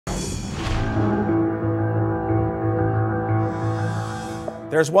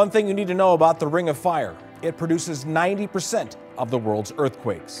There's one thing you need to know about the Ring of Fire. It produces 90% of the world's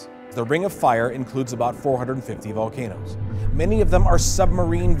earthquakes. The Ring of Fire includes about 450 volcanoes. Many of them are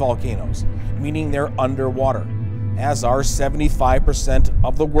submarine volcanoes, meaning they're underwater, as are 75%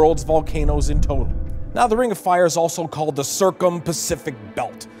 of the world's volcanoes in total. Now, the Ring of Fire is also called the Circum-Pacific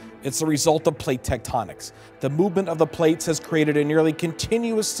Belt. It's a result of plate tectonics. The movement of the plates has created a nearly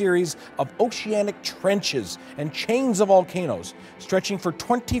continuous series of oceanic trenches and chains of volcanoes stretching for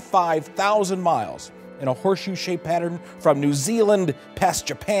 25,000 miles in a horseshoe-shaped pattern from New Zealand past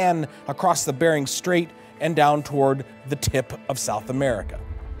Japan, across the Bering Strait, and down toward the tip of South America.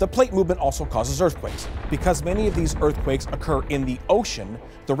 The plate movement also causes earthquakes. Because many of these earthquakes occur in the ocean,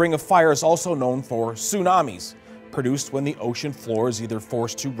 the Ring of Fire is also known for tsunamis, produced when the ocean floor is either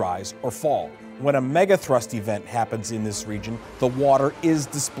forced to rise or fall. When a megathrust event happens in this region, the water is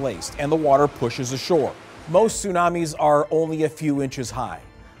displaced and the water pushes ashore. Most tsunamis are only a few inches high,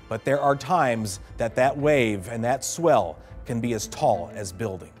 but there are times that wave and that swell can be as tall as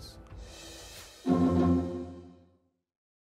buildings.